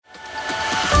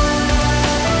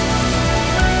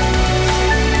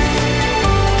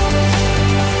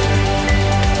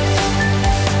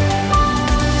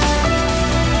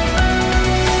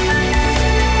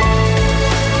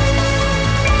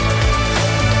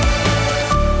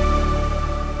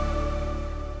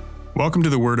Welcome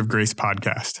to the Word of Grace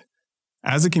podcast.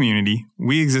 As a community,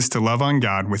 we exist to love on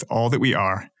God with all that we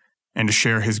are and to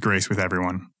share His grace with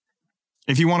everyone.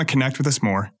 If you want to connect with us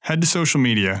more, head to social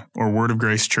media or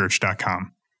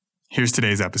wordofgracechurch.com. Here's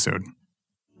today's episode.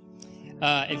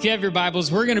 If you have your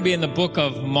Bibles, we're going to be in the book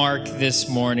of Mark this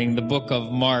morning, the book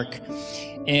of Mark.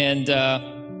 And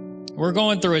we're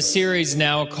going through a series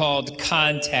now called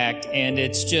Contact, and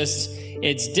it's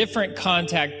different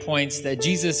contact points that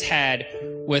Jesus had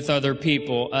with other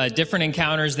people, different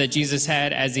encounters that Jesus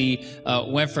had as he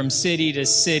went from city to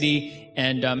city,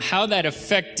 and how that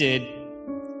affected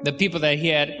the people that he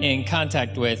had in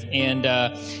contact with. And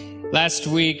last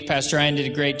week, Pastor Ryan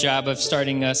did a great job of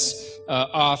starting us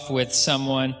off with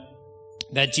someone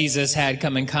that Jesus had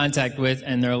come in contact with,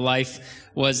 and their life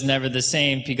was never the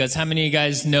same. Because how many of you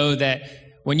guys know that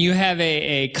when you have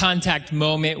a contact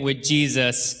moment with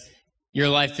Jesus, your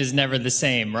life is never the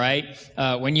same, right?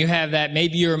 When you have that,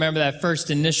 maybe you remember that first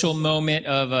initial moment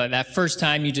of that first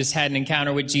time you just had an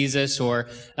encounter with Jesus, or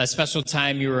a special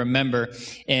time you remember.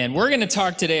 And we're going to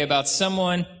talk today about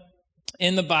someone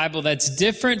in the Bible that's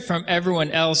different from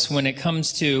everyone else when it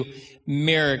comes to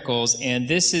miracles. And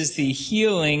this is the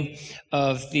healing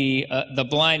of the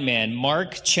blind man,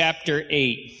 Mark chapter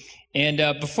 8.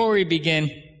 And before we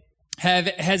begin,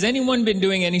 has anyone been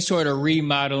doing any sort of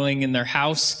remodeling in their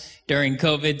house during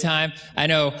COVID time? I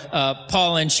know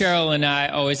Paul and Cheryl and I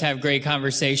always have great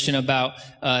conversation about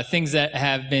things that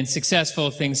have been successful,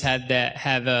 things that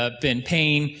have been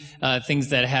pain, things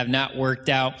that have not worked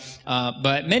out.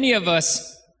 But many of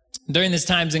us, during these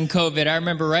times in COVID, I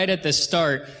remember right at the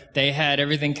start, they had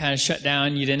everything kind of shut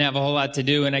down. You didn't have a whole lot to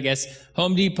do. And I guess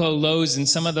Home Depot, Lowe's, and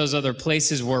some of those other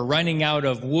places were running out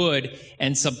of wood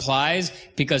and supplies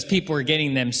because people were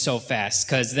getting them so fast.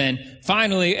 Because then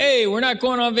finally, hey, we're not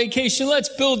going on vacation. Let's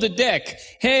build a deck.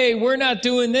 Hey, we're not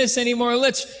doing this anymore.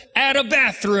 Let's add a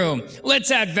bathroom. Let's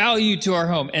add value to our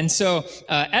home. And so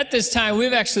at this time,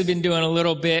 we've actually been doing a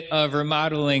little bit of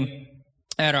remodeling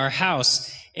at our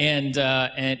house. And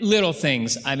little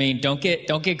things. I mean, don't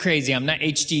get crazy. I'm not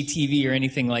HGTV or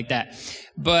anything like that.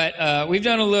 But we've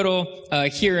done a little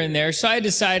here and there. So I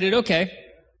decided, okay,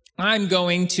 I'm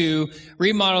going to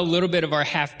remodel a little bit of our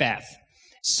half bath.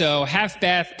 So half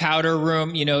bath powder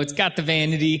room, it's got the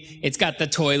vanity, it's got the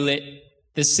toilet,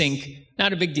 the sink.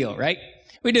 Not a big deal, right?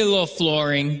 We did a little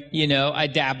flooring, I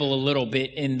dabble a little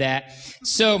bit in that.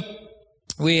 So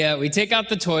we take out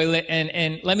the toilet,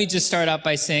 and let me just start out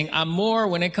by saying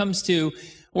when it comes to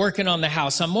working on the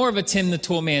house, I'm more of a Tim the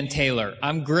Toolman Taylor.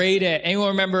 I'm great at, anyone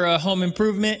remember a Home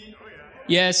Improvement?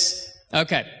 Yes?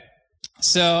 Okay.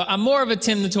 So I'm more of a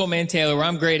Tim the Toolman Taylor where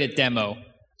I'm great at demo.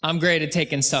 I'm great at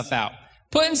taking stuff out.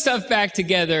 Putting stuff back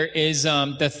together is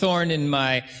the thorn in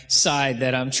my side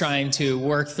that I'm trying to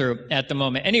work through at the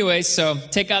moment. Anyway, so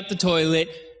take out the toilet.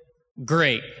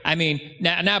 Great. I mean,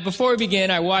 now before we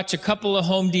begin, I watch a couple of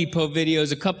Home Depot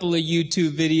videos, a couple of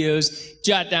YouTube videos,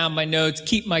 jot down my notes,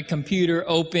 keep my computer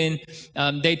open.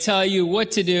 They tell you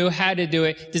what to do, how to do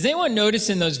it. Does anyone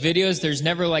notice in those videos there's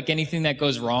never like anything that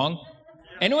goes wrong?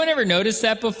 Anyone ever noticed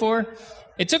that before?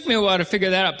 It took me a while to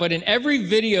figure that out, but in every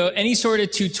video, any sort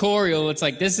of tutorial, it's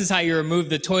like, this is how you remove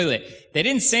the toilet. They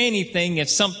didn't say anything if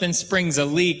something springs a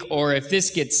leak or if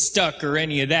this gets stuck or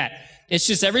any of that. It's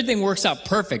just everything works out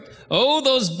perfect. Oh,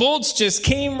 those bolts just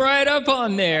came right up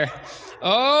on there.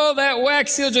 Oh, that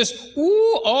wax seal just,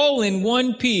 all in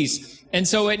one piece. And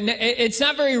so it's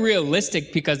not very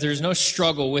realistic because there's no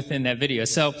struggle within that video.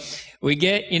 So we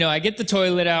I get the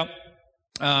toilet out.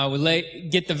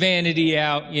 Get the vanity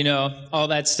out, all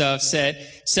that stuff,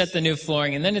 set the new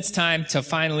flooring. And then it's time to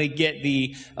finally get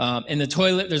in the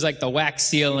toilet, there's like the wax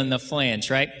seal and the flange,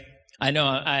 right? I know,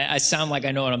 I sound like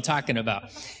I know what I'm talking about.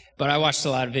 But I watched a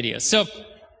lot of videos. So,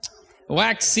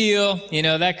 wax seal,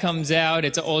 that comes out.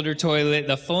 It's an older toilet.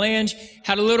 The flange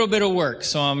had a little bit of work.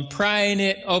 So I'm prying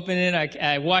it, opening it.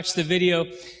 I watched the video.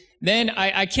 Then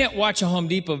I can't watch a Home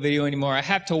Depot video anymore. I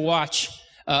have to watch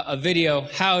a video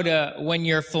when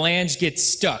your flange gets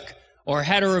stuck or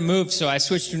how to remove. So I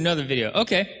switched to another video.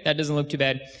 Okay, that doesn't look too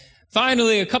bad.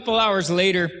 Finally, a couple hours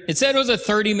later, it said it was a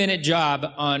 30-minute job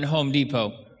on Home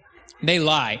Depot. They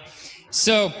lie.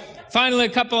 So finally, a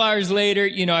couple hours later,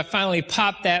 I finally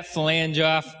popped that flange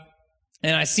off,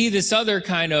 and I see this other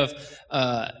kind of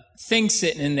thing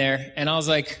sitting in there, and I was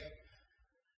like,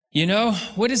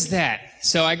 what is that?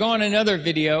 So I go on another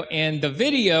video, and the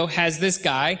video has this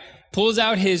guy pulls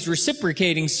out his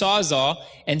reciprocating Sawzall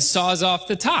and saws off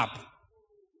the top.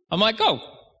 I'm like, oh,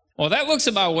 well, that looks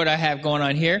about what I have going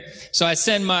on here. So I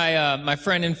send my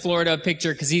friend in Florida a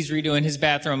picture because he's redoing his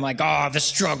bathroom. I'm like, the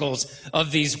struggles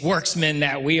of these worksmen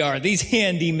that we are, these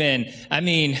handymen. I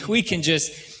mean, we can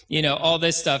just, all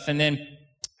this stuff. And then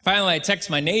finally I text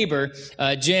my neighbor,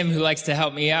 Jim, who likes to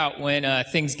help me out when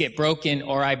things get broken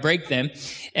or I break them.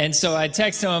 And so I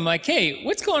text him, I'm like, hey,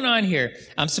 what's going on here?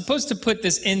 I'm supposed to put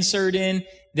this insert in.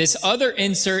 This other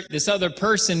insert, this other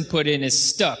person put in is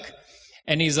stuck.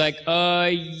 And he's like,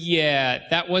 yeah,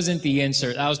 that wasn't the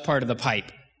insert. That was part of the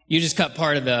pipe. You just cut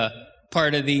part of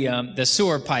the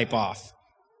sewer pipe off.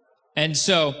 And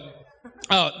so,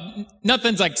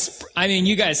 nothing's like,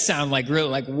 you guys sound like really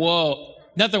like, whoa,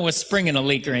 nothing was springing a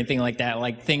leak or anything like that.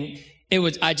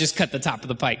 I just cut the top of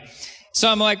the pipe. So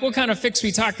I'm like, what kind of fix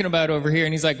we talking about over here?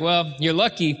 And he's like, well, you're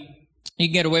lucky. You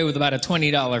can get away with about a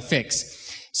 $20 fix.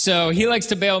 So he likes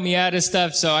to bail me out of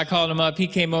stuff. So I called him up. He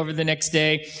came over the next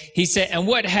day. He said, and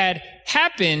what had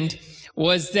happened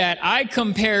was that I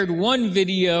compared one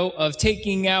video of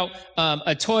taking out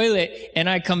a toilet, and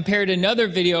I compared another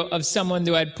video of someone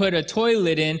who had put a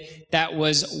toilet in that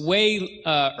was way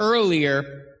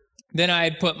earlier than I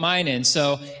had put mine in.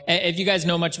 So if you guys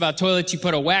know much about toilets, you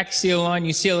put a wax seal on,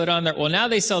 you seal it on there. Well, now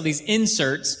they sell these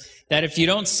inserts that if you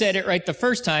don't set it right the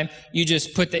first time, you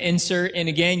just put the insert in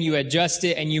again, you adjust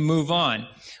it, and you move on.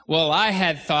 Well, I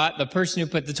had thought the person who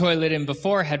put the toilet in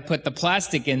before had put the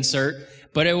plastic insert,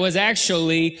 but it was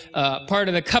actually part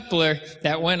of the coupler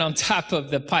that went on top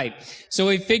of the pipe. So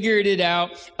we figured it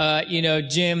out.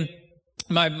 Jim,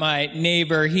 my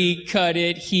neighbor, he cut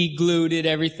it, he glued it,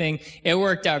 everything. It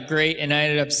worked out great, and I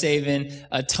ended up saving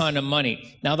a ton of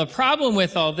money. Now, the problem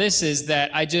with all this is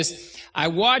that I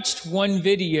watched one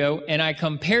video and I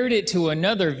compared it to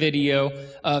another video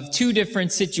of two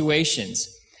different situations.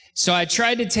 So I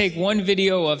tried to take one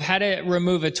video of how to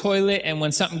remove a toilet and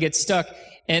when something gets stuck,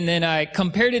 and then I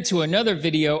compared it to another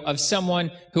video of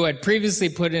someone who had previously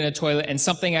put in a toilet and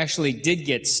something actually did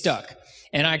get stuck.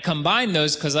 And I combined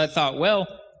those because I thought, well,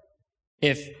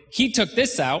 if he took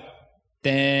this out,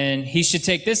 then he should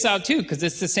take this out too because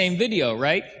it's the same video,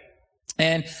 right?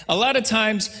 And a lot of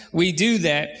times we do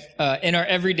that in our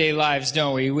everyday lives,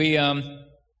 don't we?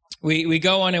 We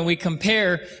go on and we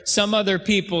compare some other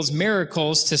people's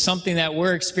miracles to something that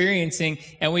we're experiencing,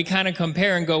 and we kind of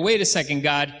compare and go, wait a second,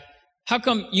 God, how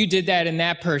come you did that in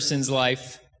that person's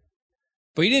life,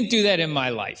 but you didn't do that in my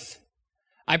life?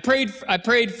 I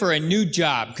prayed for a new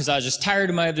job because I was just tired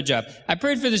of my other job. I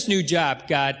prayed for this new job,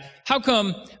 God. How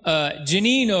come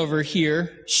Janine over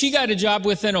here, she got a job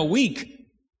within a week?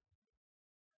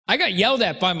 I got yelled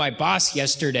at by my boss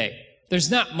yesterday. There's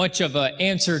not much of an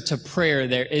answer to prayer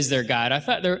there, is there, God? I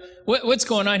thought what's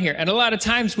going on here? And a lot of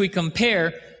times we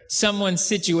compare someone's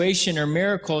situation or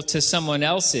miracle to someone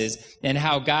else's and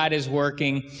how God is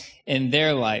working in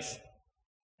their life.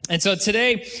 And so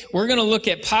today we're going to look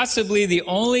at possibly the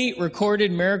only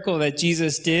recorded miracle that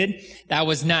Jesus did that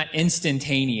was not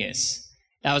instantaneous.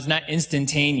 And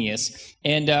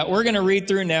we're going to read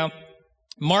through now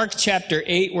Mark chapter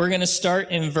 8, we're going to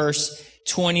start in verse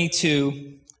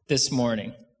 22 this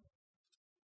morning.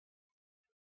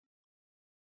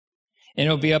 And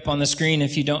it'll be up on the screen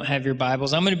if you don't have your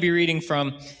Bibles. I'm going to be reading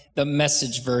from the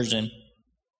Message version.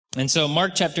 And so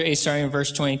Mark chapter 8, starting in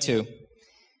verse 22.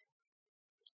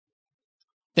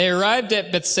 They arrived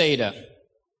at Bethsaida.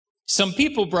 Some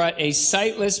people brought a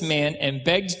sightless man and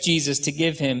begged Jesus to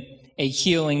give him a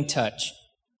healing touch.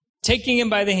 Taking him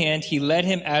by the hand, he led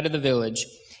him out of the village.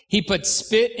 He put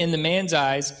spit in the man's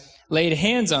eyes, laid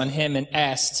hands on him, and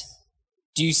asked,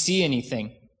 "Do you see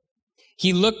anything?"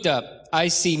 He looked up. "I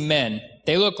see men.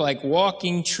 They look like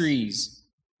walking trees."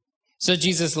 So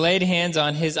Jesus laid hands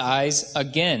on his eyes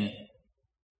again.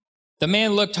 The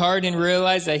man looked hard and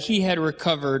realized that he had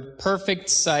recovered perfect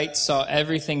sight, saw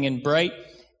everything in bright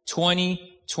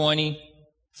 20/20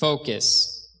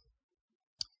 focus.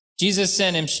 Jesus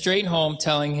sent him straight home,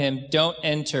 telling him, "Don't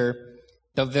enter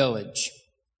the village."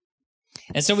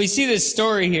 And so we see this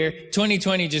story here.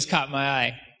 2020 just caught my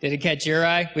eye. Did it catch your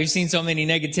eye? We've seen so many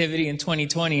negativity in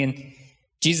 2020, and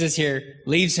Jesus here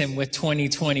leaves him with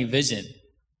 2020 vision.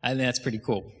 I think that's pretty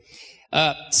cool.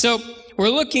 So we're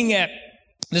looking at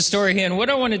the story here, and what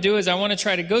I want to do is I want to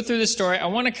try to go through the story. I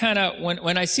want to kind of,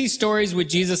 when I see stories with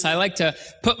Jesus, I like to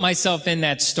put myself in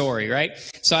that story, right?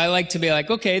 So I like to be like,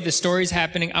 okay, the story's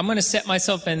happening. I'm going to set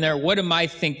myself in there. What am I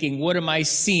thinking? What am I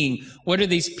seeing? What are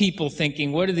these people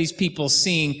thinking? What are these people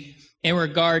seeing in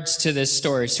regards to this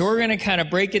story? So we're going to kind of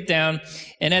break it down,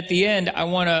 and at the end, I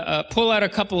want to pull out a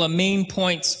couple of main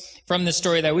points from the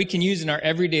story that we can use in our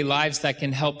everyday lives that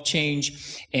can help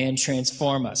change and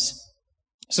transform us.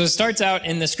 So it starts out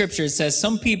in the scripture. It says,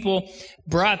 some people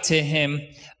brought to him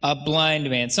a blind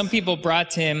man. Some people brought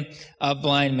to him a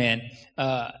blind man.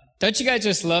 Don't you guys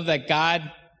just love that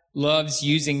God loves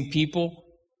using people?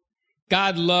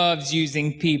 God loves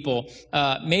using people.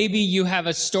 Maybe you have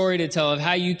a story to tell of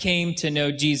how you came to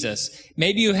know Jesus.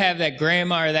 Maybe you have that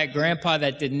grandma or that grandpa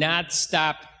that did not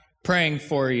stop praying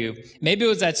for you. Maybe it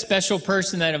was that special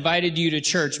person that invited you to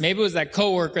church. Maybe it was that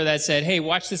coworker that said, hey,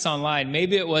 watch this online.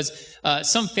 Maybe it was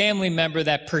some family member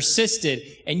that persisted,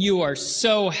 and you are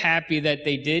so happy that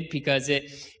they did because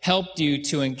it helped you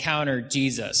to encounter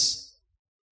Jesus.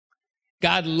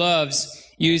 God loves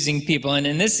using people. And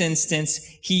in this instance,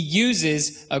 he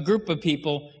uses a group of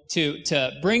people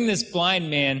to bring this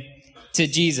blind man to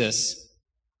Jesus.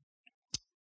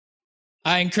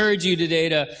 I encourage you today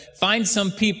to find some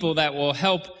people that will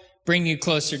help bring you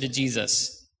closer to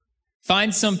Jesus.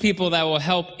 Find some people that will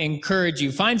help encourage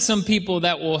you. Find some people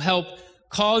that will help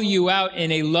call you out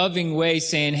in a loving way,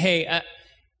 saying, hey,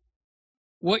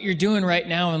 what you're doing right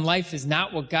now in life is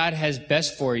not what God has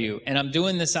best for you. And I'm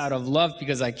doing this out of love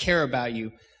because I care about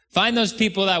you. Find those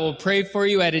people that will pray for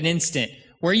you at an instant,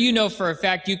 where you know for a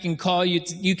fact you can call,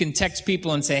 you can text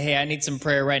people and say, hey, I need some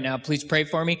prayer right now. Please pray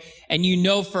for me. And you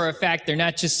know for a fact they're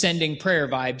not just sending prayer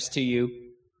vibes to you,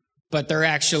 but they're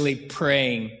actually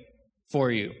praying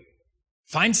for you.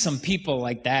 Find some people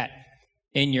like that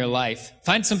in your life.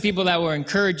 Find some people that will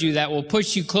encourage you, that will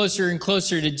push you closer and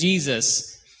closer to Jesus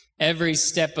every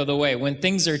step of the way. When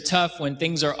things are tough, when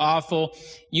things are awful,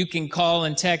 you can call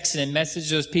and text and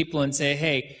message those people and say,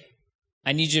 hey,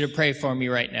 I need you to pray for me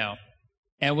right now.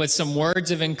 And with some words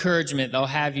of encouragement, they'll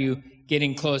have you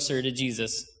getting closer to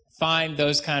Jesus. Find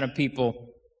those kind of people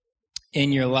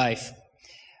in your life.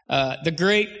 The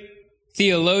great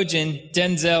theologian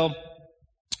Denzel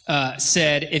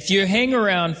said, if you hang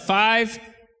around 5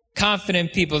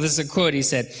 confident people, this is a quote he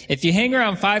said, if you hang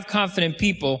around 5 confident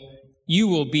people, you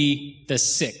will be the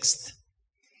 6th.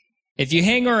 If you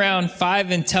hang around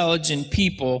 5 intelligent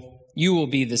people, you will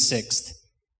be the 6th.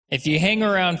 If you hang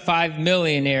around 5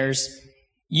 millionaires,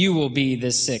 you will be the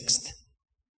 6th.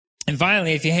 And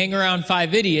finally, if you hang around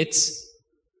 5 idiots,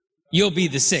 you'll be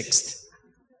the 6th.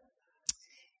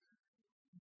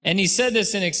 And he said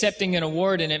this in accepting an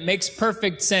award, and it makes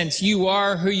perfect sense. You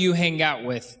are who you hang out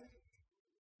with.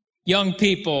 Young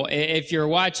people, if you're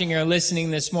watching or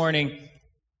listening this morning,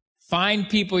 find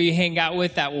people you hang out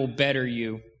with that will better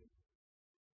you.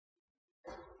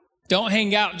 Don't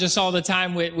hang out just all the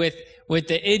time with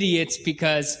the idiots,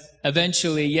 because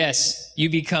eventually, yes, you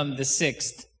become the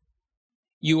 6th.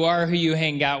 You are who you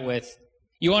hang out with.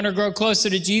 You want to grow closer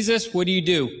to Jesus? What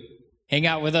do? Hang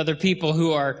out with other people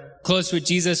who are close with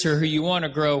Jesus, or who you want to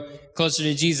grow closer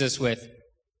to Jesus with.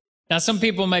 Now, some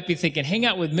people might be thinking, hang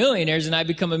out with millionaires and I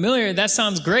become a millionaire. That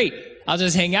sounds great. I'll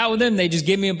just hang out with them. They just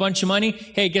give me a bunch of money.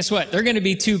 Hey, guess what? They're going to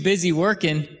be too busy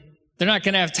working. They're not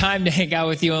going to have time to hang out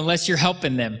with you unless you're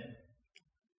helping them.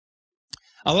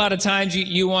 A lot of times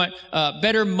you want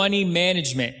better money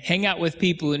management. Hang out with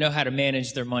people who know how to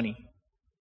manage their money.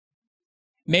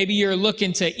 Maybe you're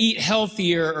looking to eat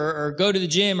healthier or go to the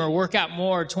gym or work out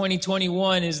more.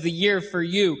 2021 is the year for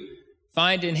you.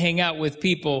 Find and hang out with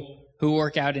people who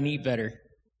work out and eat better.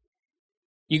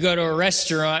 You go to a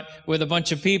restaurant with a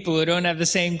bunch of people who don't have the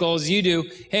same goals you do.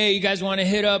 Hey, you guys want to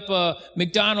hit up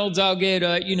McDonald's? I'll get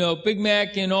Big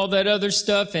Mac and all that other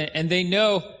stuff. And they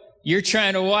know you're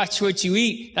trying to watch what you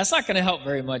eat. That's not going to help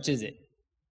very much, is it?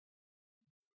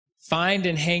 Find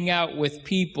and hang out with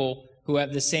people who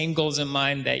have the same goals in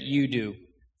mind that you do.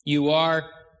 You are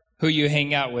who you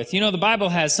hang out with. The Bible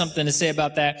has something to say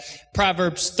about that.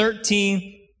 Proverbs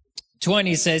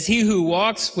 13:20 says, he who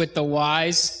walks with the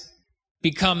wise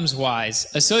becomes wise.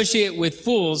 Associate with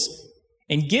fools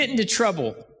and get into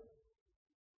trouble.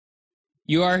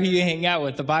 You are who you hang out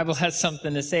with. The Bible has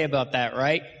something to say about that,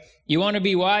 right? You want to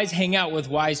be wise? Hang out with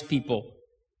wise people.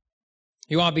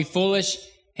 You want to be foolish?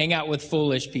 Hang out with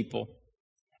foolish people.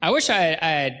 I wish I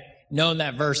had known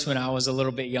that verse when I was a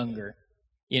little bit younger.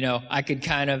 I could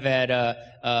kind of had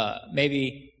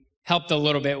maybe helped a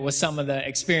little bit with some of the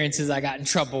experiences I got in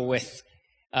trouble with.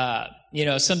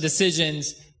 Some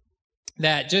decisions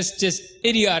that just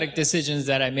idiotic decisions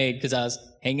that I made because I was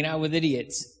hanging out with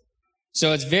idiots.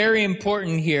 So it's very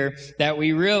important here that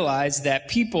we realize that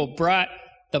people brought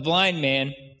the blind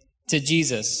man to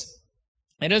Jesus.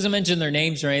 It doesn't mention their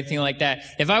names or anything like that.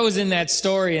 If I was in that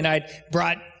story and I'd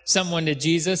brought someone to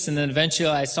Jesus and then eventually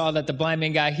I saw that the blind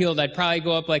man got healed, I'd probably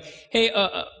go up like, hey,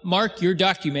 Mark, you're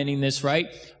documenting this, right?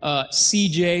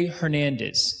 CJ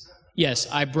Hernandez. Yes,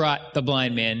 I brought the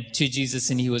blind man to Jesus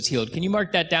and he was healed. Can you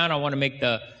mark that down? I want to make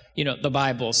the the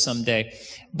Bible someday.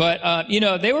 But,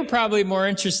 they were probably more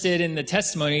interested in the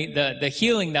testimony, the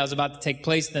healing that was about to take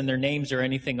place than their names or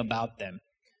anything about them.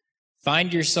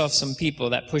 Find yourself some people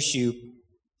that push you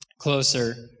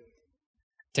closer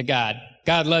to God.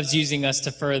 God loves using us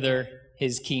to further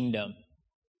his kingdom.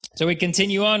 So we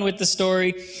continue on with the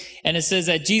story, and it says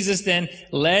that Jesus then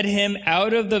led him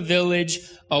out of the village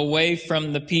away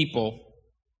from the people,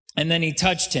 and then he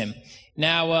touched him.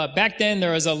 Now, back then,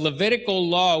 there was a Levitical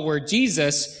law where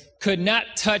Jesus could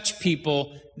not touch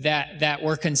people that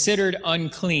were considered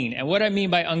unclean. And what I mean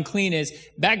by unclean is,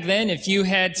 back then, if you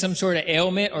had some sort of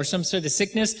ailment or some sort of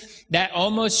sickness, that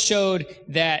almost showed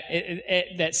that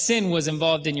that sin was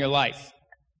involved in your life.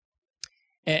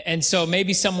 And so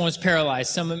maybe someone was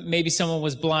paralyzed, maybe someone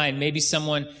was blind, maybe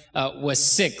someone was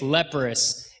sick,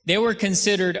 leprous. They were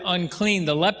considered unclean.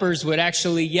 The lepers would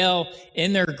actually yell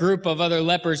in their group of other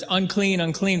lepers, unclean,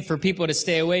 unclean, for people to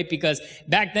stay away, because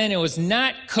back then it was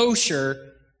not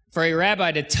kosher for a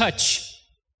rabbi to touch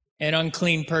an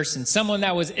unclean person, someone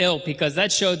that was ill, because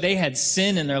that showed they had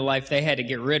sin in their life they had to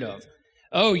get rid of.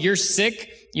 Oh, you're sick?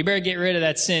 You better get rid of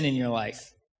that sin in your life.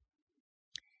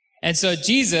 And so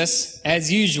Jesus,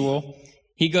 as usual,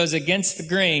 he goes against the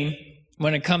grain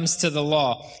when it comes to the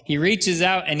law. He reaches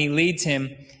out and he leads him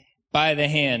by the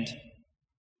hand.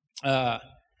 A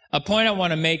point I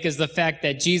want to make is the fact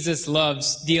that Jesus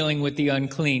loves dealing with the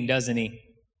unclean, doesn't he?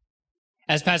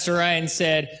 As Pastor Ryan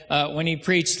said when he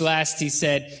preached last,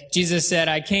 Jesus said,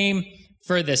 I came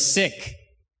for the sick.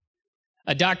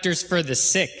 A doctor's for the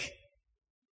sick,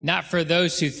 not for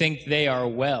those who think they are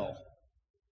well.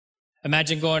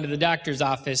 Imagine going to the doctor's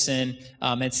office and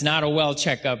it's not a well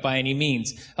checkup by any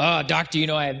means. Oh, doctor,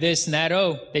 I have this and that.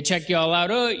 Oh, they check you all out.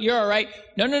 Oh, you're all right.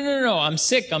 No. I'm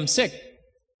sick.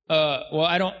 Well,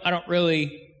 I don't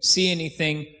really see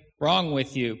anything wrong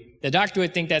with you. The doctor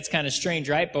would think that's kind of strange,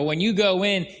 right? But when you go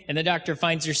in and the doctor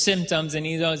finds your symptoms and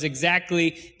he knows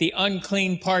exactly the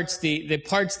unclean parts, the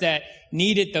parts that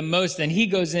need it the most, then he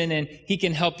goes in and he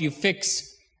can help you fix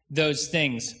those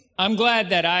things. I'm glad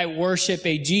that I worship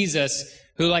a Jesus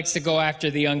who likes to go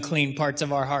after the unclean parts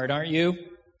of our heart, aren't you?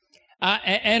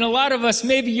 And a lot of us,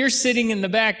 maybe you're sitting in the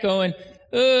back going,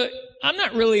 I'm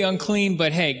not really unclean,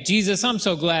 but hey, Jesus, I'm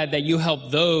so glad that you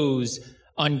help those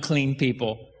unclean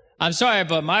people. I'm sorry,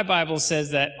 but my Bible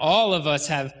says that all of us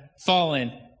have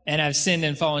fallen and have sinned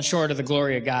and fallen short of the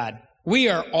glory of God. We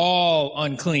are all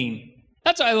unclean.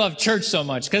 That's why I love church so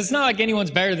much, because it's not like anyone's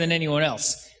better than anyone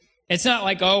else. It's not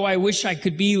like, oh, I wish I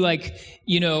could be like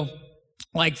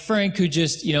Frank, who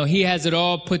just, he has it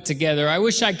all put together. I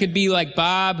wish I could be like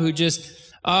Bob, who just,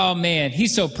 oh man,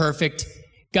 he's so perfect.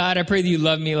 God, I pray that you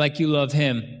love me like you love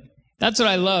him. That's what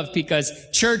I love, because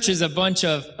church is a bunch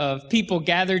of people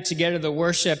gathered together to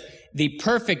worship the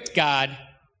perfect God,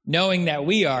 knowing that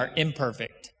we are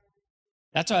imperfect.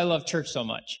 That's why I love church so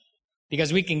much,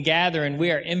 because we can gather and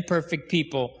we are imperfect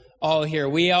people all here.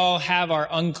 We all have our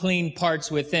unclean parts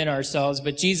within ourselves,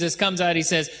 but Jesus comes out, he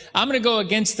says, I'm going to go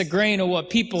against the grain of what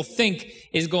people think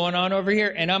is going on over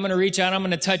here, and I'm going to reach out, I'm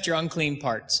going to touch your unclean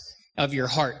parts of your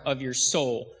heart, of your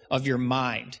soul, of your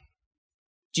mind.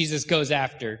 Jesus goes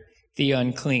after the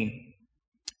unclean.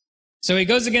 So he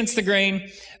goes against the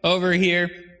grain over here,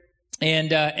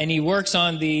 and he works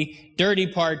on the dirty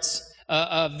parts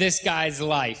of this guy's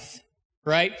life,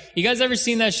 right? You guys ever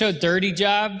seen that show, Dirty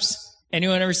Jobs?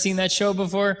 Anyone ever seen that show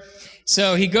before?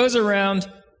 So he goes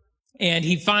around and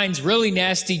he finds really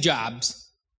nasty jobs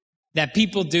that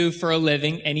people do for a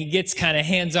living, and he gets kind of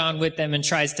hands-on with them and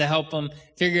tries to help them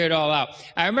figure it all out.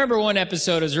 I remember one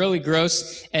episode was really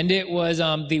gross, and it was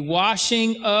the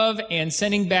washing of and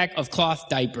sending back of cloth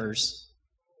diapers.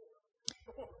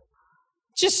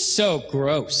 Just so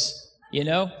gross,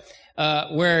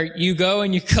 where you go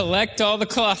and you collect all the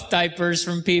cloth diapers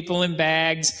from people in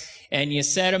bags, and you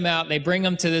set them out. They bring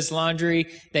them to this laundry.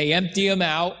 They empty them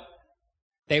out.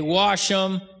 They wash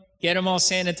them, get them all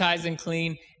sanitized and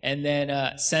clean, and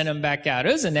then send them back out.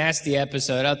 It was a nasty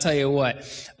episode, I'll tell you what.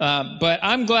 But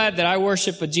I'm glad that I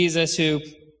worship a Jesus who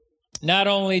not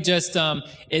only just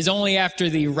is only after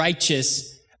the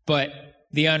righteous, but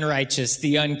the unrighteous,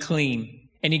 the unclean.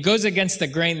 And he goes against the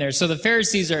grain there. So the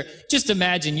Pharisees are, just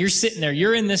imagine, you're sitting there,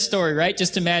 you're in this story, right?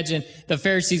 Just imagine the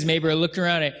Pharisees maybe are looking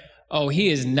around at, oh, he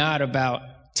is not about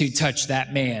to touch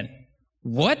that man.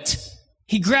 What?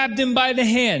 He grabbed him by the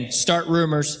hand. Start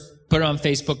rumors. Put it on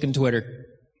Facebook and Twitter.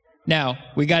 Now,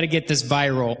 we got to get this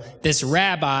viral. This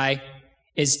rabbi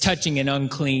is touching an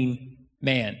unclean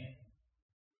man.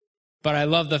 But I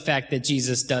love the fact that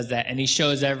Jesus does that, and he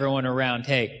shows everyone around,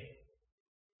 hey,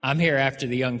 I'm here after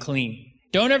the unclean.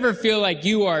 Don't ever feel like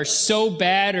you are so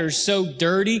bad or so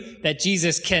dirty that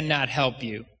Jesus cannot help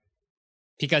you,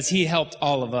 because he helped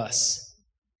all of us.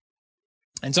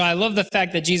 And so I love the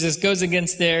fact that Jesus goes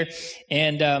against there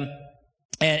and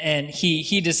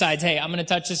he decides, hey, I'm going to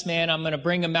touch this man. I'm going to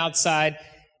bring him outside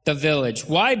the village.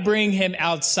 Why bring him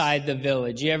outside the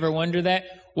village? You ever wonder that?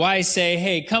 Why say,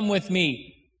 hey, come with me?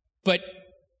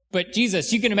 But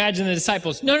Jesus, you can imagine the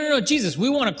disciples. No, Jesus, we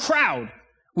want a crowd.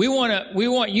 We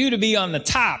want you to be on the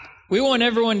top. We want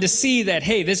everyone to see that,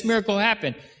 hey, this miracle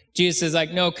happened. Jesus is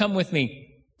like, no, come with me.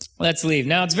 Let's leave.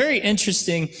 Now, it's very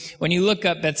interesting when you look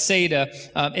up Bethsaida.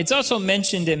 It's also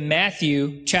mentioned in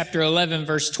Matthew chapter 11,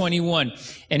 verse 21.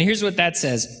 And here's what that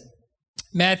says.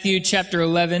 Matthew chapter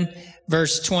 11,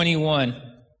 verse 21.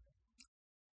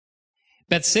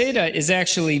 Bethsaida is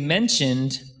actually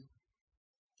mentioned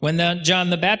when John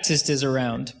the Baptist is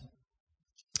around.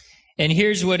 And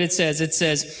here's what it says. It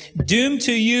says, doom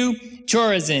to you,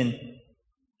 Chorazin.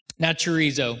 Not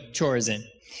chorizo, Chorazin.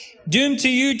 Doom to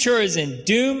you, Chorazin.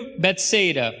 Doom,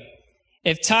 Bethsaida.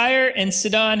 If Tyre and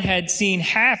Sidon had seen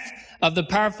half of the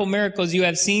powerful miracles you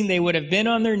have seen, they would have been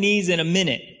on their knees in a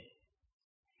minute.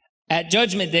 At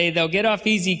Judgment Day, they'll get off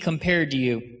easy compared to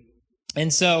you.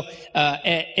 And so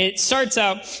it starts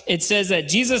out, it says that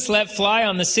Jesus let fly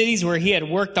on the cities where he had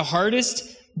worked the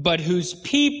hardest, but whose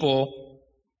people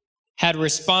had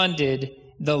responded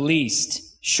the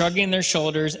least, shrugging their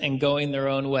shoulders and going their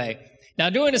own way. Now,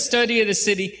 doing a study of the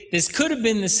city, this could have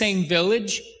been the same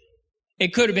village.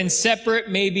 It could have been separate,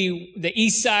 maybe the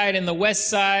east side and the west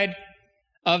side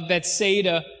of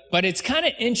Bethsaida. But it's kind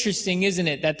of interesting, isn't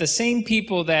it, that the same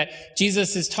people that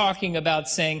Jesus is talking about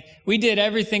saying, we did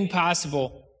everything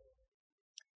possible,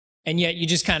 and yet you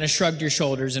just kind of shrugged your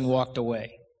shoulders and walked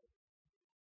away.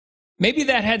 Maybe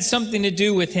that had something to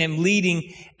do with him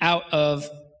leading out of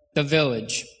the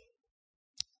village.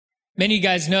 Many of you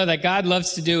guys know that God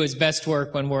loves to do his best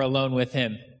work when we're alone with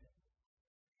him.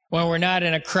 When we're not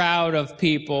in a crowd of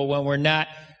people, when we're not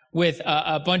with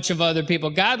a bunch of other people.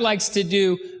 God likes to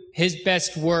do his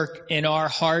best work in our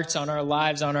hearts, on our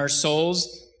lives, on our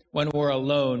souls, when we're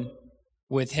alone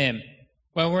with him.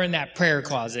 When we're in that prayer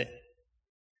closet.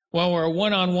 When we're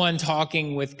one-on-one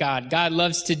talking with God. God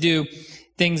loves to do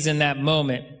things in that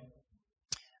moment.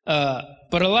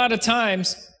 But a lot of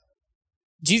times,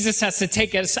 Jesus has to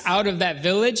take us out of that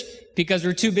village because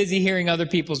we're too busy hearing other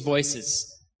people's voices.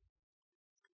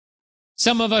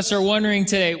 Some of us are wondering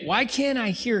today, why can't I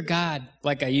hear God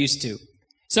like I used to?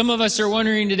 Some of us are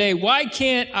wondering today, why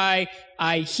can't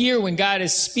I hear when God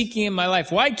is speaking in my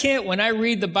life? Why can't, when I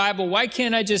read the Bible, why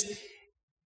can't I just,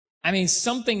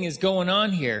 something is going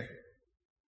on here.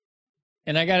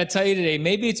 And I got to tell you today,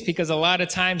 maybe it's because a lot of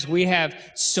times we have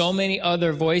so many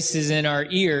other voices in our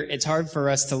ear, it's hard for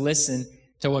us to listen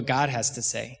to what God has to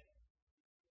say.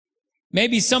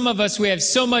 Maybe some of us, we have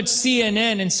so much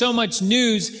CNN and so much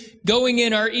news going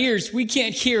in our ears, we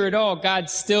can't hear it all.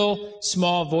 God's still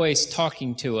small voice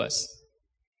talking to us.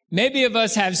 Maybe of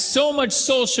us have so much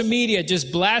social media just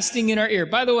blasting in our ear.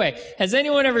 By the way, has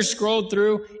anyone ever scrolled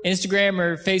through Instagram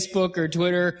or Facebook or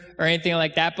Twitter or anything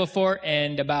like that before,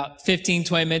 and about 15,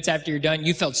 20 minutes after you're done,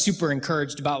 you felt super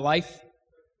encouraged about life?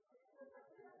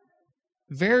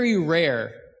 Very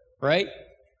rare, right?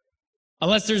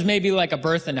 Unless there's maybe like a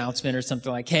birth announcement or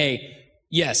something like, hey,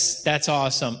 yes, that's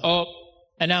awesome. Oh,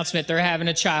 announcement, they're having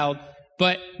a child.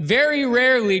 But very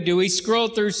rarely do we scroll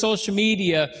through social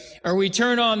media or we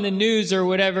turn on the news or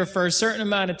whatever for a certain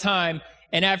amount of time,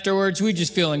 and afterwards we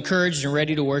just feel encouraged and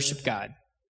ready to worship God.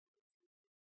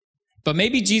 But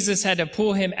maybe Jesus had to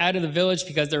pull him out of the village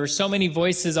because there were so many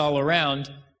voices all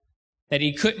around that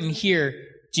he couldn't hear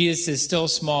Jesus' still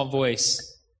small voice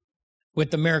with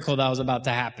the miracle that was about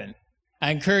to happen. I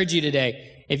encourage you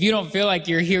today, if you don't feel like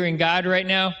you're hearing God right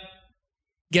now,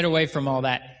 get away from all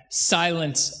that.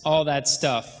 Silence all that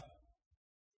stuff.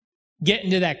 Get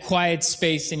into that quiet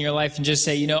space in your life and just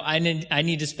say, I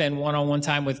need to spend one-on-one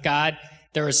time with God.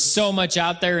 There is so much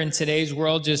out there in today's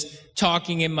world just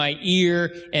talking in my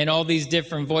ear and all these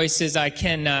different voices. I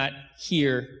cannot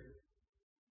hear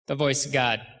the voice of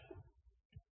God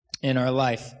in our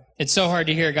life. It's so hard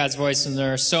to hear God's voice, and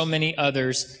there are so many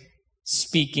others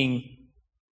speaking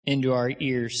into our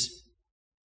ears.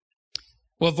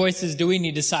 What voices do we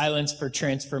need to silence for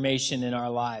transformation in our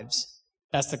lives?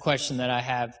 That's the question that I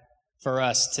have for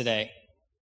us today.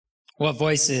 What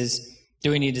voices do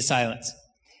we need to silence?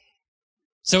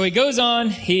 So he goes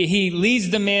on, he leads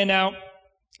the man out,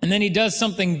 and then he does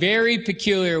something very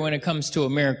peculiar when it comes to a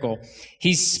miracle.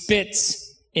 He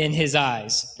spits in his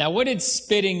eyes. Now, what did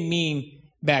spitting mean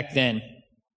back then?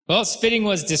 Well, spitting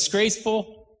was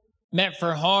disgraceful, meant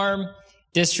for harm.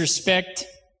 disrespect.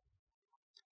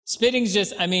 Spitting's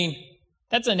just,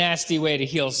 that's a nasty way to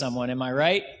heal someone, am I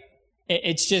right?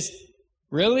 It's just,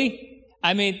 really?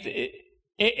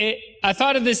 I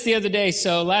thought of this the other day.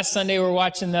 So last Sunday we were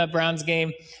watching the Browns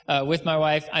game with my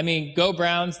wife. Go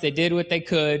Browns. They did what they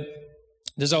could.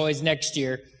 There's always next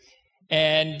year.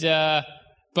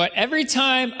 But every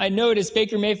time I noticed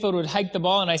Baker Mayfield would hike the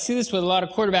ball, and I see this with a lot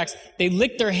of quarterbacks, they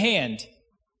lick their hand.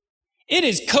 It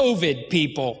is COVID,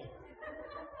 people.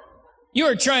 You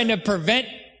are trying to prevent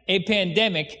a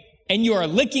pandemic, and you are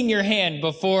licking your hand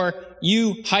before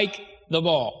you hike the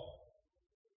ball.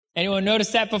 Anyone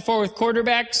noticed that before with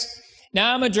quarterbacks?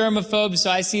 Now, I'm a germaphobe,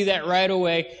 so I see that right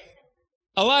away.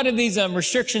 A lot of these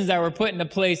restrictions that were put into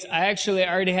place, I actually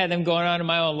already had them going on in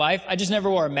my own life. I just never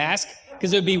wore a mask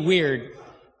because it would be weird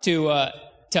to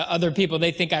other people.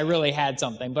 They think I really had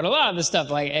something. But a lot of the stuff,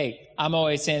 like, hey, I'm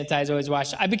always sanitized, always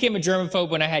washed. I became a germaphobe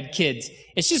when I had kids.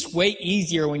 It's just way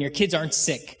easier when your kids aren't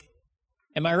sick.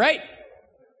 Am I right?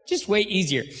 Just way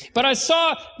easier. But I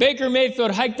saw Baker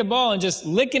Mayfield hike the ball and just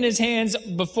licking his hands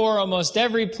before almost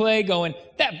every play, going,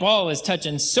 that ball is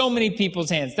touching so many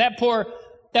people's hands. That poor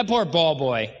ball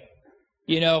boy.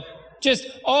 Just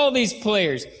all these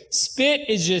players. Spit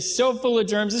is just so full of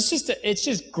germs. It's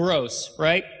just gross,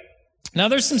 right? Now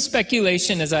there's some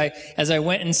speculation as I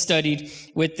went and studied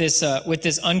with this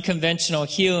unconventional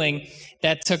healing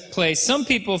that took place. Some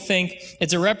people think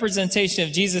it's a representation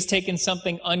of Jesus taking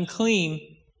something unclean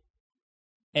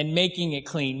and making it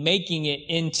clean, making it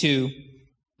into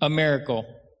a miracle.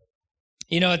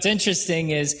 What's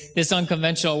interesting is this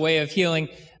unconventional way of healing.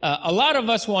 A lot of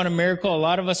us want a miracle. A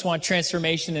lot of us want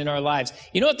transformation in our lives.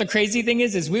 You know what the crazy thing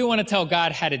is we want to tell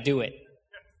God how to do it.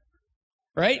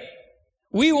 Right?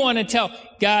 We want to tell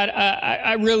God,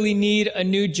 I really need a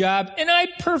new job, and I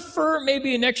prefer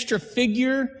maybe an extra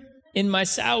figure in my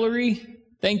salary.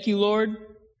 Thank you, Lord.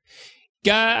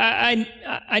 God,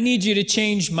 I need you to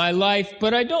change my life,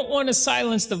 but I don't want to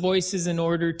silence the voices in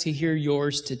order to hear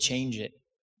yours to change it.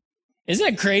 Isn't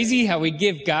it crazy how we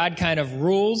give God kind of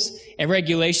rules and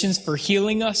regulations for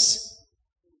healing us?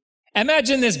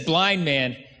 Imagine this blind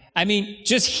man.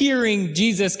 Just hearing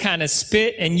Jesus kind of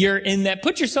spit and you're in that.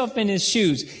 Put yourself in his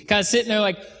shoes. Kind of sitting there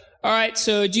like, all right,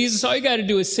 so Jesus, all you got to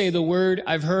do is say the word.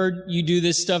 I've heard you do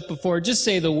this stuff before. Just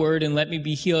say the word and let me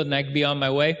be healed and I can be on my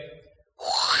way.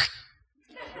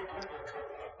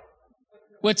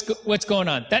 What's going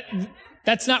on?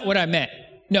 That's not what I meant.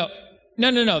 No,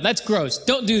 that's gross.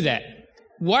 Don't do that.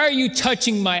 Why are you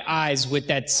touching my eyes with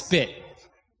that spit?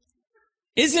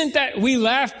 We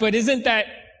laugh, but isn't that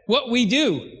what we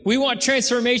do? We want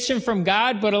transformation from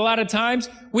God, but a lot of times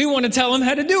we want to tell him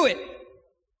how to do it.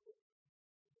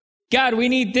 God, we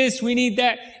need this, we need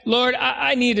that. Lord,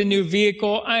 I need a new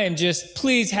vehicle.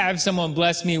 Please have someone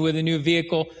bless me with a new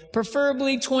vehicle,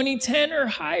 preferably 2010 or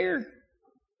higher.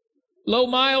 Low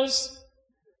miles.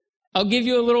 I'll give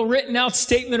you a little written out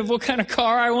statement of what kind of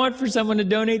car I want for someone to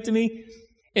donate to me.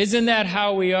 Isn't that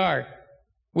how we are?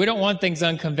 We don't want things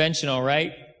unconventional,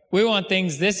 right? We want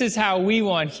things, this is how we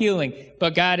want healing.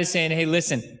 But God is saying, hey,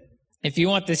 listen, if you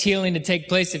want this healing to take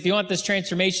place, if you want this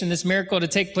transformation, this miracle to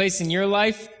take place in your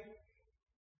life,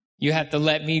 you have to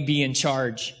let me be in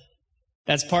charge.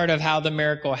 That's part of how the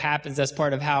miracle happens. That's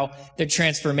part of how the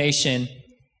transformation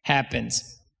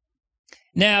happens.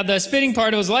 Now, the spitting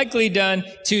part was likely done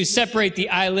to separate the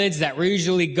eyelids that were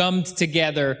usually gummed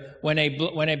together when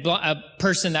a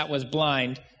person that was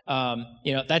blind,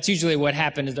 that's usually what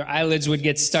happened, is their eyelids would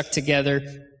get stuck together,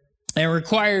 and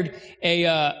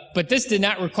but this did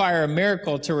not require a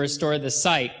miracle to restore the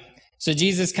sight. So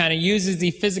Jesus kind of uses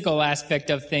the physical aspect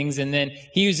of things, and then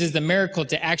he uses the miracle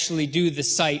to actually do the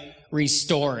sight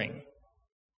restoring.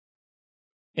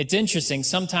 It's interesting.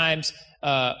 Sometimes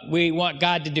we want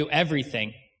God to do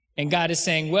everything. And God is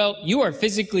saying, well, you are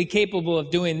physically capable of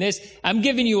doing this. I'm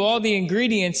giving you all the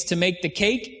ingredients to make the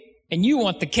cake, and you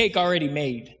want the cake already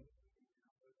made.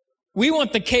 We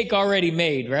want the cake already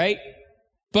made, right?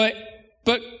 But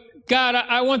God,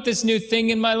 I want this new thing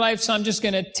in my life, so I'm just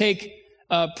going to take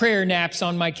prayer naps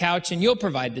on my couch, and you'll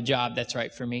provide the job that's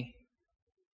right for me.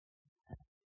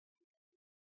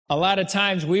 A lot of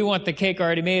times we want the cake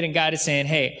already made, and God is saying,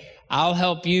 hey, I'll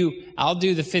help you. I'll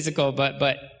do the physical,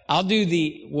 but I'll do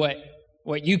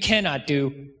what you cannot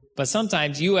do. But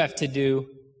sometimes you have to do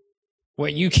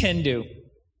what you can do.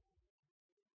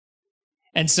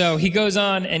 And so he goes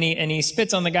on and he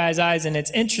spits on the guy's eyes, and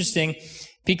it's interesting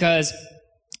because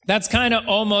that's kind of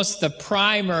almost the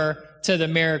primer to the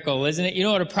miracle, isn't it? You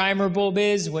know what a primer bulb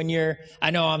is? I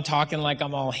know I'm talking like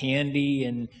I'm all handy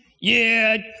and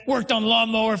I worked on the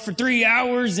lawnmower for 3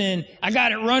 hours and I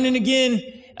got it running again.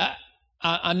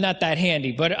 I'm not that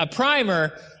handy. But a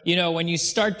primer, when you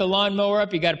start the lawnmower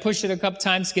up, you got to push it a couple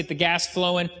times to get the gas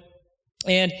flowing.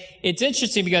 And it's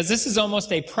interesting because this is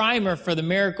almost a primer for the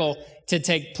miracle to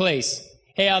take place.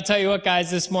 Hey, I'll tell you what, guys,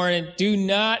 this morning, do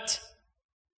not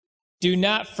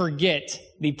forget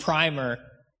the primer,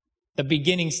 the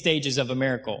beginning stages of a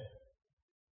miracle.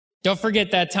 Don't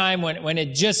forget that time when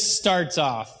it just starts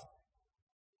off.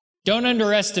 Don't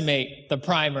underestimate the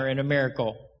primer in a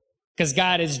miracle, because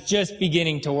God is just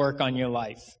beginning to work on your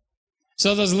life.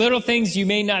 So those little things you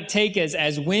may not take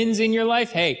as wins in your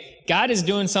life, hey, God is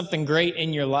doing something great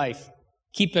in your life.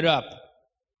 Keep it up.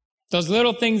 Those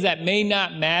little things that may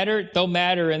not matter, they'll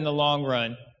matter in the long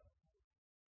run.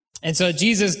 And so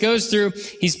Jesus goes through,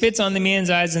 he spits on the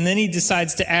man's eyes, and then he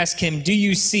decides to ask him, do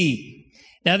you see?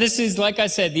 Now this is, like I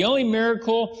said, the only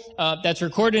miracle that's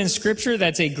recorded in Scripture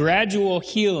that's a gradual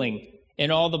healing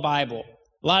in all the Bible.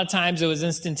 A lot of times it was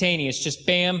instantaneous, just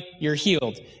bam, you're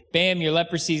healed. Bam, your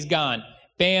leprosy's gone.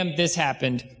 Bam, this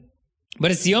happened.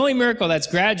 But it's the only miracle that's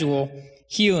gradual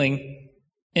healing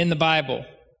in the Bible.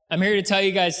 I'm here to tell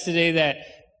you guys today that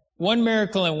one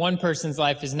miracle in one person's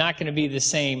life is not going to be the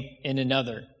same in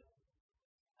another.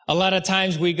 A lot of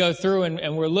times we go through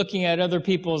and we're looking at other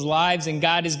people's lives, and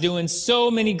God is doing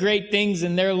so many great things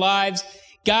in their lives.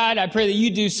 God, I pray that you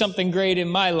do something great in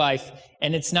my life,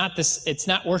 and it's not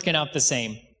working out the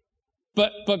same.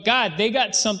 But God, they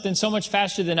got something so much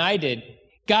faster than I did.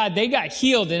 God, they got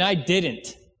healed and I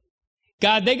didn't.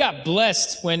 God, they got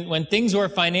blessed when things were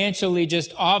financially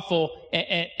just awful,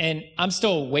 and I'm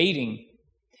still waiting.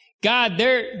 God,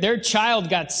 their child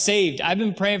got saved. I've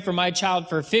been praying for my child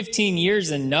for 15 years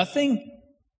and nothing?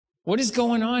 What is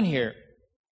going on here?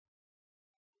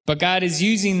 But God is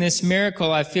using this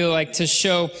miracle, I feel like, to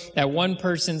show that one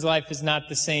person's life is not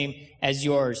the same as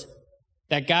yours.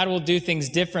 That God will do things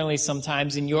differently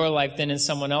sometimes in your life than in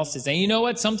someone else's. And you know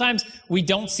what? Sometimes we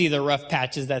don't see the rough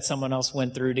patches that someone else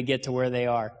went through to get to where they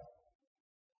are.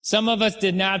 Some of us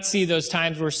did not see those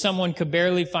times where someone could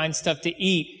barely find stuff to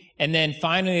eat, and then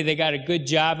finally they got a good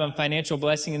job on financial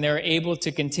blessing and they were able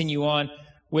to continue on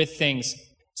with things.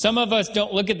 Some of us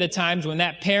don't look at the times when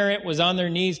that parent was on their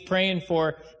knees praying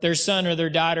for their son or their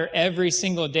daughter every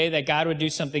single day that God would do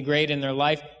something great in their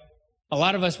life. A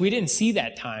lot of us, we didn't see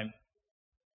that time.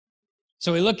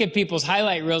 So we look at people's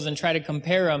highlight reels and try to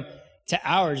compare them to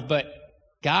ours, but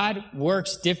God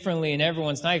works differently in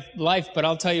everyone's life. But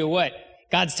I'll tell you what,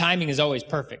 God's timing is always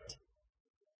perfect.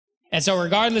 And so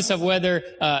regardless of whether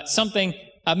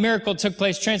a miracle took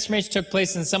place, transformation took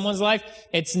place in someone's life,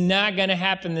 it's not going to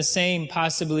happen the same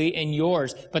possibly in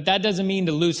yours. But that doesn't mean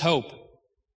to lose hope.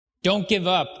 Don't give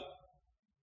up.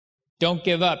 Don't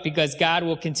give up, because God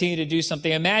will continue to do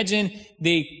something. Imagine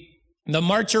the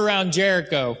march around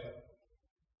Jericho.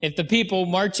 If the people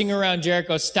marching around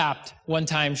Jericho stopped one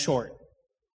time short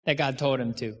that God told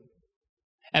him to.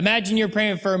 Imagine you're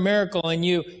praying for a miracle and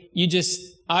you just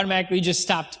automatically just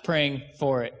stopped praying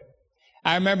for it.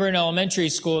 I remember in elementary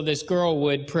school, this girl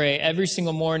would pray every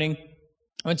single morning.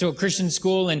 I went to a Christian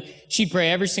school and she'd pray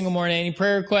every single morning. Any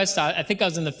prayer request, I think I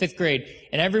was in the 5th grade.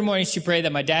 And every morning she prayed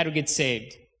that my dad would get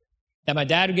saved. That my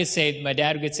dad would get saved, my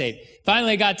dad would get saved.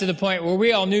 Finally, it got to the point where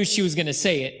we all knew she was going to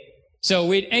say it. So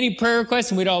we'd any prayer request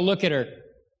and we'd all look at her.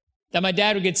 That my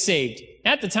dad would get saved.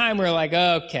 At the time, we were like,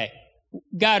 okay,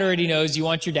 God already knows you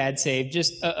want your dad saved.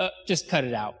 Just cut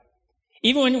it out.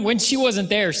 Even when she wasn't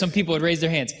there, some people would raise their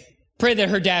hands. Pray that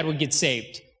her dad would get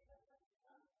saved.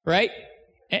 Right?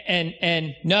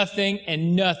 And nothing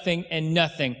and nothing and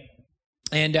nothing.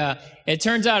 And it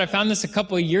turns out, I found this a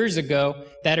couple of years ago,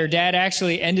 that her dad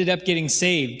actually ended up getting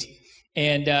saved.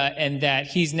 And that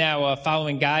he's now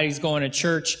following God. He's going to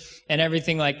church and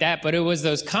everything like that. But it was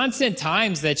those constant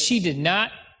times that she did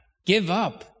not give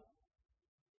up.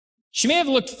 She may have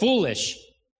looked foolish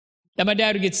that my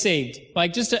dad would get saved.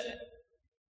 Like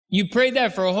you prayed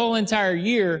that for a whole entire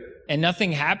year and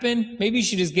nothing happened. Maybe you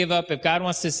should just give up. If God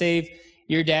wants to save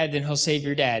your dad, then he'll save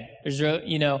your dad.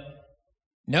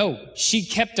 No, she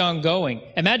kept on going.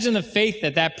 Imagine the faith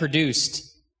that produced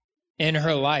in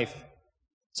her life.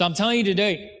 So I'm telling you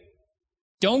today,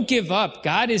 don't give up.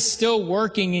 God is still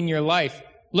working in your life.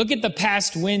 Look at the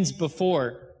past wins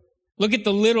before. Look at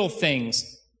the little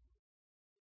things.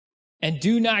 And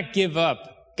do not give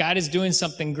up. God is doing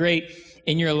something great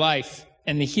in your life,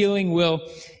 and the healing will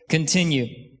continue.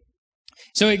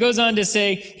 So he goes on to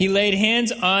say, he laid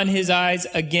hands on his eyes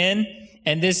again,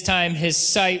 and this time his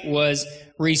sight was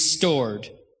restored.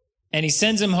 And he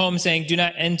sends him home saying, do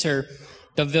not enter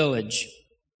the village.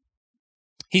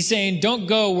 He's saying, don't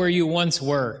go where you once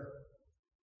were.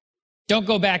 Don't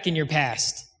go back in your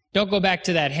past. Don't go back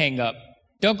to that hang-up.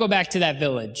 Don't go back to that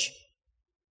village.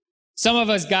 Some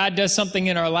of us, God does something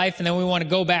in our life, and then we want to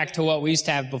go back to what we used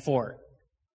to have before.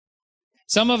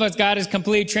 Some of us, God has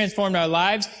completely transformed our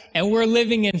lives, and we're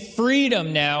living in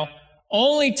freedom now,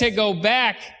 only to go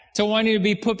back to wanting to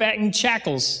be put back in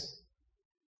shackles.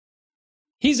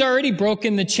 He's already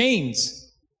broken the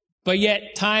chains, but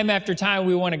yet time after time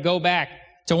we want to go back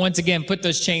to once again put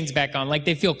those chains back on, like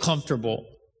they feel comfortable.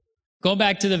 Going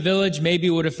back to the village maybe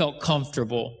would have felt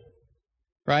comfortable,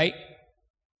 right?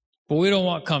 But we don't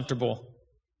want comfortable.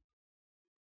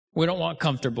 We don't want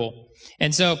comfortable.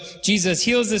 And so Jesus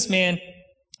heals this man.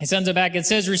 He sends him back. It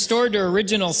says, restored to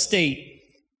original state.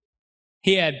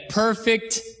 He had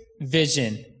perfect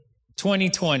vision.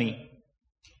 2020.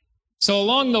 So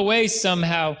along the way,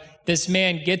 somehow, this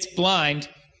man gets blind,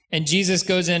 and Jesus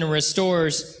goes in and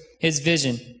restores his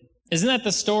vision. Isn't that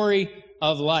the story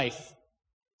of life?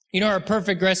 You know, our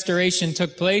perfect restoration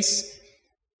took place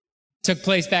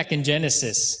back in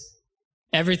Genesis.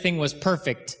 Everything was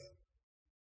perfect.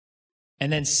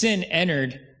 And then sin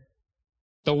entered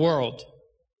the world.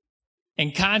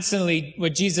 And constantly,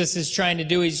 what Jesus is trying to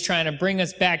do, he's trying to bring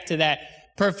us back to that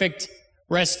perfect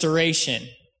restoration.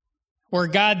 Where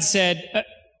God said,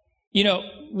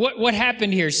 what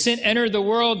happened here? Sin entered the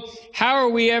world. How are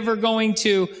we ever going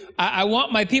to, I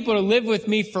want my people to live with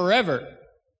me forever.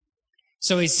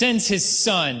 So he sends his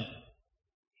son,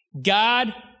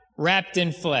 God wrapped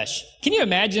in flesh. Can you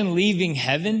imagine leaving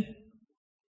heaven?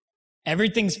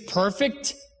 Everything's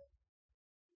perfect.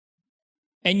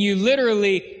 And you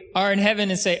literally are in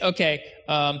heaven and say, okay,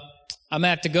 I'm going to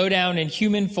have to go down in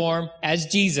human form as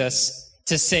Jesus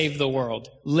to save the world.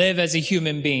 Live as a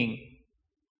human being.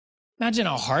 Imagine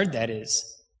how hard that is.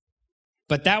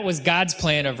 But that was God's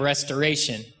plan of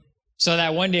restoration, so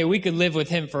that one day we could live with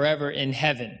him forever in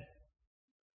heaven.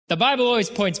 The Bible always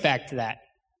points back to that.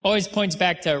 Always points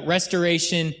back to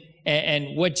restoration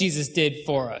and what Jesus did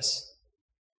for us.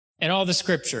 And all the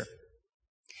scripture.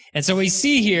 And so we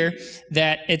see here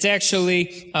that it's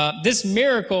actually, this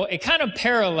miracle, it kind of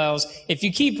parallels, if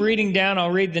you keep reading down, I'll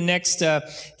read the next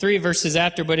 3 verses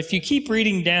after, but if you keep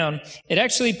reading down, it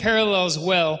actually parallels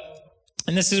well,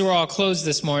 and this is where I'll close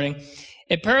this morning,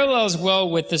 it parallels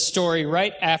well with the story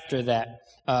right after that.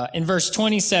 In verse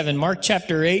 27, Mark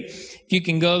chapter 8, if you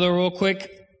can go there real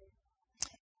quick.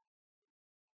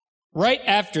 Right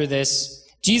after this,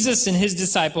 Jesus and his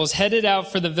disciples headed out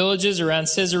for the villages around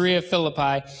Caesarea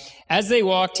Philippi. As they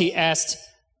walked, he asked,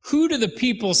 who do the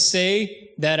people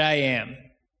say that I am?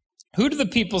 Who do the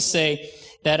people say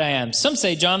that I am? Some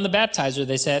say John the Baptizer,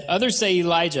 they said. Others say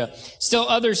Elijah. Still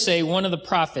others say one of the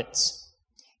prophets.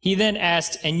 He then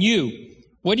asked, and you,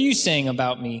 what are you saying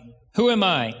about me? Who am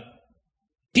I?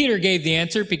 Peter gave the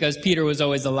answer because Peter was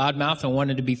always a loudmouth and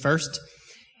wanted to be first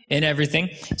in everything.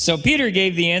 So Peter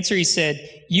gave the answer. He said,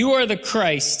 you are the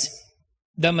Christ,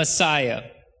 the Messiah.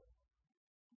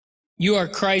 You are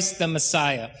Christ, the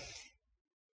Messiah.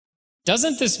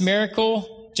 Doesn't this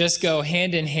miracle just go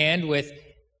hand in hand with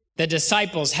the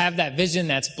disciples have that vision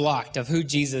that's blocked of who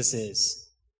Jesus is?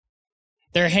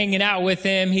 They're hanging out with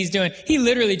him. He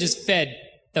literally just fed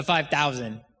the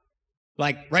 5,000,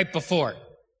 like right before.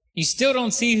 You still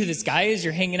don't see who this guy is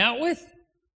you're hanging out with?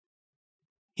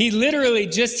 He literally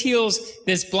just heals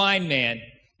this blind man,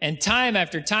 and time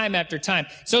after time after time.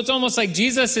 So it's almost like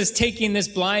Jesus is taking this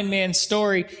blind man's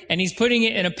story and he's putting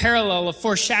it in a parallel of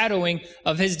foreshadowing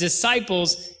of his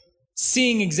disciples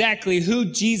seeing exactly who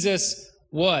Jesus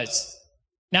was.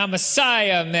 Now,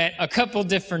 Messiah meant a couple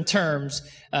different terms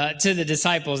to the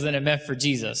disciples than it meant for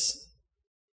Jesus.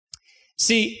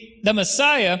 See, the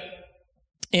Messiah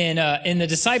in the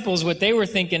disciples, what they were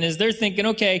thinking is they're thinking,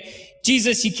 okay,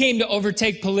 Jesus, you came to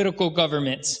overtake political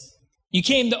governments. You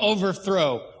came to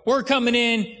overthrow. We're coming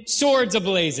in, swords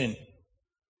ablazing.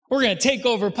 We're going to take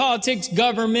over politics,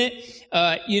 government,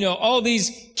 all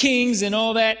these kings and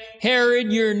all that.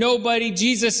 Herod, you're nobody.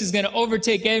 Jesus is going to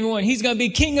overtake everyone. He's going to be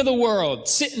king of the world,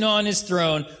 sitting on his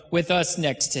throne with us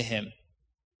next to him.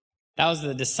 That was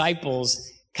the disciples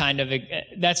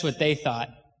that's what they thought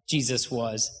Jesus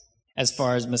was as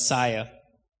far as Messiah.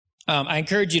 I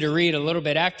encourage you to read a little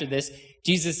bit after this.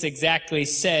 Jesus exactly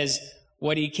says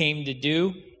what he came to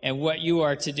do and what you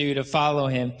are to do to follow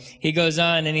him. He goes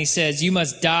on and he says, you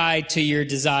must die to your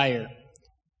desire.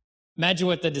 Imagine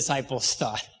what the disciples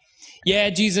thought. Yeah,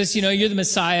 Jesus, you're the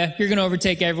Messiah. You're going to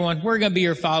overtake everyone. We're going to be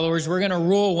your followers. We're going to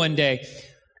rule one day.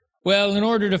 Well, in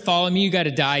order to follow me, you got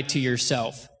to die to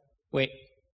yourself. Wait,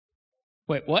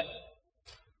 what?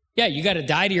 Yeah, you got to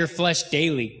die to your flesh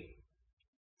daily.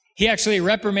 He actually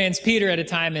reprimands Peter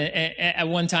at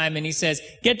one time, and he says,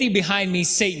 get thee behind me,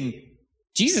 Satan.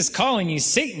 Jesus calling you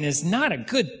Satan is not a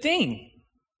good thing.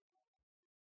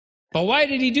 But why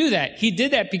did he do that? He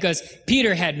did that because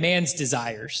Peter had man's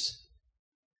desires.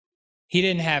 He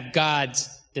didn't have God's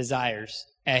desires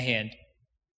at hand.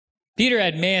 Peter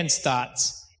had man's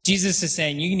thoughts. Jesus is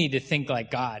saying, you need to think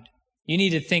like God. You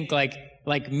need to think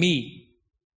like me.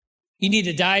 You need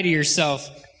to die to yourself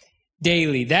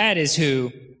daily. That is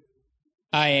who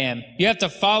I am. You have to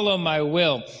follow my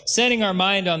will, setting our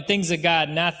mind on things of God,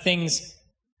 not things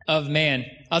of man.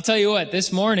 I'll tell you what,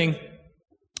 this morning,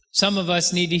 some of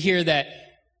us need to hear that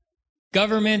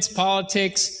governments,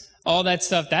 politics, all that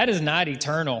stuff, that is not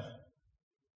eternal.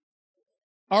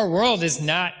 Our world is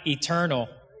not eternal.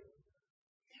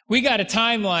 We got a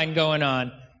timeline going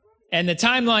on, and the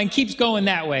timeline keeps going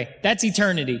that way. That's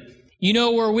eternity. You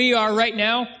know where we are right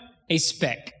now? A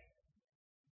speck.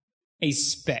 A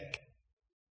speck.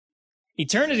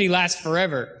 Eternity lasts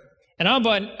forever. And I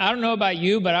don't know about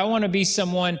you, but I want to be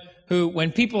someone who,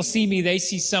 when people see me, they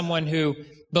see someone who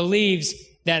believes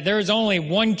that there is only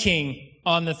one king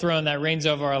on the throne that reigns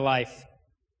over our life.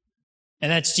 And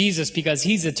that's Jesus, because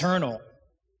he's eternal.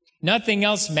 Nothing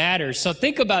else matters. So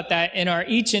think about that in our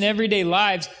each and everyday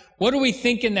lives. What are we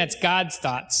thinking that's God's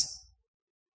thoughts?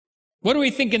 What are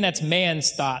we thinking that's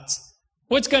man's thoughts?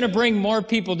 What's going to bring more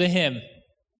people to him?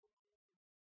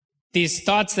 These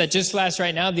thoughts that just last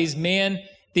right now, these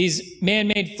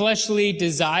man-made fleshly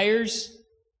desires,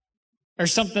 or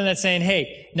something that's saying,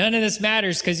 hey, none of this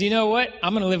matters because you know what?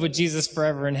 I'm going to live with Jesus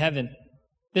forever in heaven.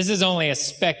 This is only a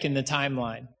speck in the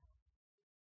timeline.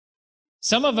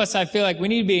 Some of us, I feel like we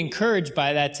need to be encouraged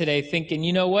by that today, thinking,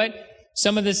 you know what?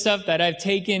 Some of the stuff that I've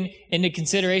taken into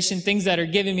consideration, things that are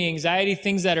giving me anxiety,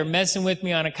 things that are messing with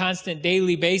me on a constant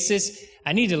daily basis,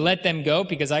 I need to let them go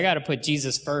because I got to put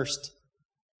Jesus first.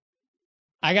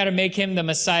 I got to make him the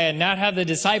Messiah, not how the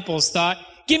disciples thought,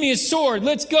 give me a sword,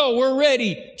 let's go, we're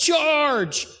ready,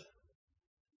 charge.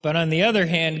 But on the other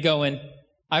hand, going,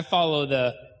 I follow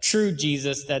the true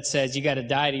Jesus that says you got to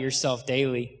die to yourself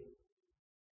daily.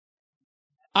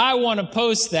 I want to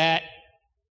post that,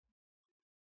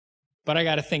 but I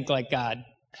got to think like God.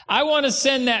 I want to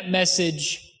send that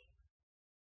message,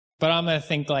 but I'm going to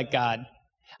think like God.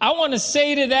 I want to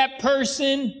say to that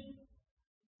person,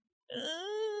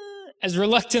 as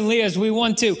reluctantly as we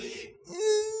want to,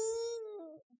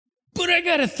 but I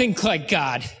got to think like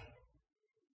God.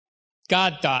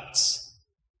 God thoughts.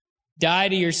 Die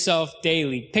to yourself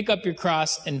daily. Pick up your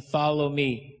cross and follow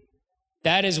me.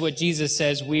 That is what Jesus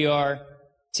says we are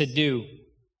to do.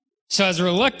 So as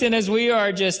reluctant as we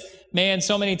are, just, man,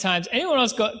 so many times, anyone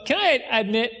else can I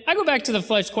admit, I go back to the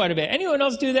flesh quite a bit. Anyone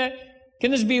else do that?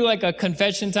 Can this be like a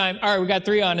confession time? All right, we got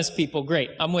 3 honest people. Great,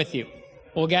 I'm with you.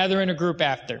 We'll gather in a group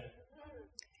after.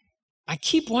 I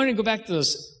keep wanting to go back to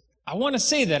those. I want to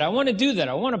say that. I want to do that.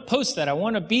 I want to post that. I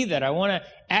want to be that. I want to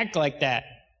act like that.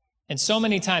 And so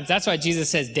many times, that's why Jesus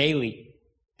says daily.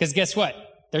 Because guess what?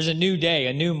 There's a new day,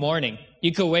 a new morning.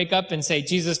 You could wake up and say,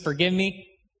 Jesus, forgive me.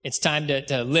 It's time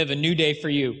to live a new day for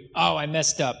you. Oh, I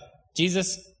messed up.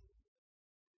 Jesus,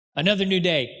 another new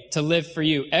day to live for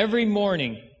you. Every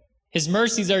morning, his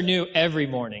mercies are new every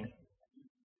morning.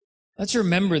 Let's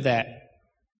remember that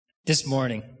this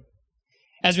morning.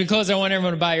 As we close, I want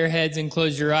everyone to bow your heads and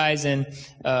close your eyes. And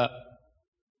I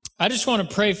just want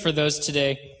to pray for those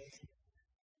today.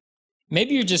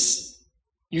 Maybe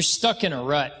you're stuck in a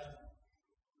rut.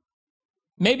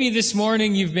 Maybe this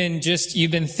morning you've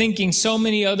been thinking so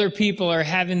many other people are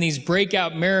having these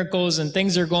breakout miracles and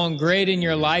things are going great in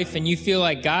your life, and you feel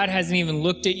like God hasn't even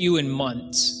looked at you in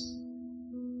months.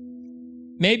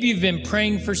 Maybe you've been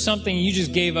praying for something and you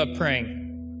just gave up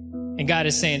praying. And God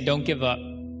is saying, don't give up.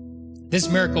 This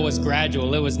miracle was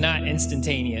gradual. It was not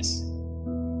instantaneous.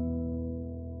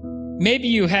 Maybe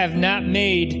you have not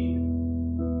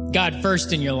made God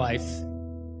first in your life.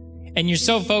 And you're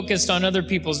so focused on other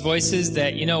people's voices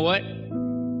that, you know what?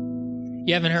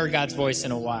 You haven't heard God's voice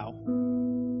in a while.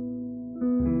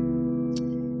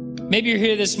 Maybe you're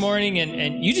here this morning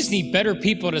and you just need better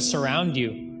people to surround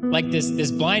you. Like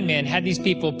this blind man had these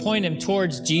people point him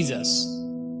towards Jesus.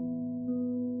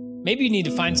 Maybe you need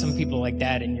to find some people like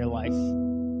that in your life.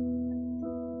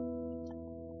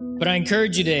 But I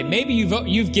encourage you today, maybe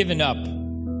you've given up.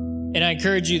 And I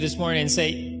encourage you this morning and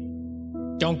say,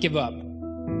 don't give up.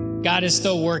 God is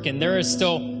still working. There is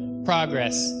still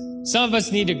progress. Some of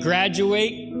us need to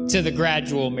graduate to the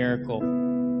gradual miracle.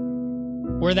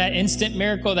 Where that instant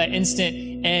miracle,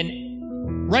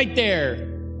 and right there,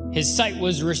 his sight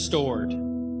was restored.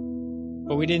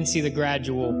 But we didn't see the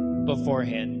gradual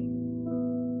beforehand.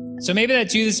 So maybe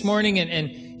that's you this morning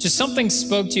and just something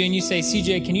spoke to you and you say,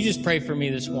 CJ, can you just pray for me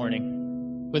this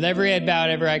morning? With every head bowed,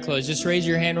 every eye closed, just raise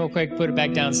your hand real quick, put it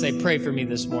back down and say, pray for me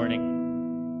this morning.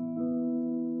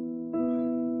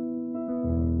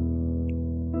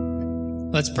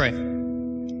 Let's pray.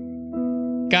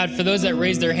 God, for those that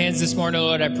raised their hands this morning,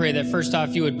 Lord, I pray that first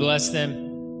off you would bless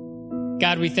them.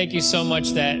 God, we thank you so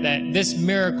much that this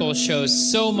miracle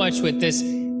shows so much with this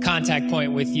contact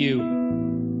point with you,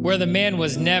 where the man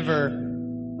was never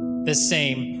the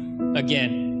same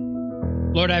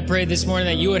again. Lord, I pray this morning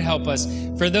that you would help us.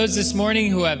 For those this morning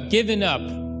who have given up,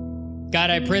 God,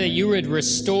 I pray that you would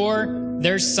restore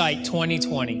their sight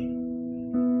 2020.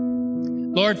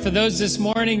 Lord, for those this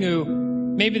morning who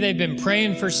maybe they've been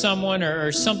praying for someone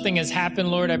or something has happened,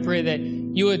 Lord, I pray that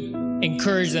you would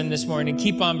encourage them this morning.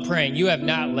 Keep on praying. You have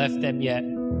not left them yet.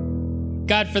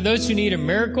 God, for those who need a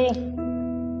miracle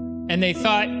and they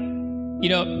thought,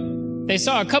 they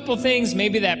saw a couple things,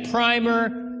 maybe that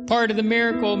primer part of the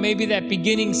miracle, maybe that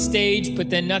beginning stage, but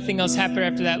then nothing else happened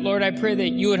after that. Lord, I pray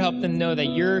that you would help them know that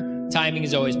your timing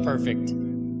is always perfect.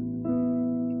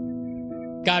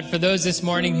 God, for those this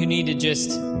morning who need to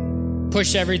just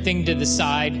push everything to the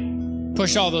side,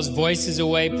 push all those voices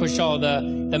away, push all the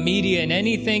media and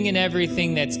anything and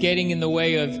everything that's getting in the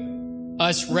way of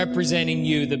us representing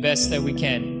you the best that we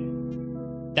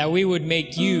can, that we would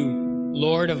make you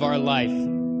Lord of our life,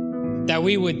 that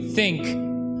we would think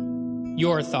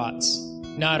your thoughts,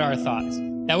 not our thoughts,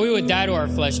 that we would die to our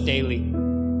flesh daily.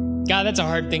 God, that's a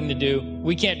hard thing to do.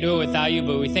 We can't do it without you,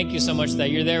 but we thank you so much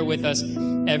that you're there with us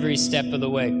every step of the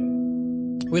way.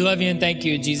 We love you and thank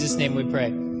you. In Jesus' name we pray.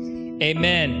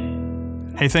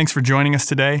 Amen. Hey, thanks for joining us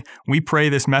today. We pray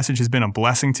this message has been a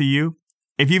blessing to you.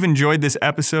 If you've enjoyed this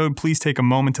episode, please take a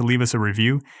moment to leave us a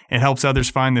review. It helps others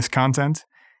find this content.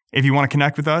 If you want to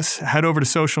connect with us, head over to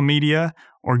social media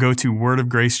or go to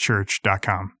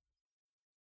wordofgracechurch.com.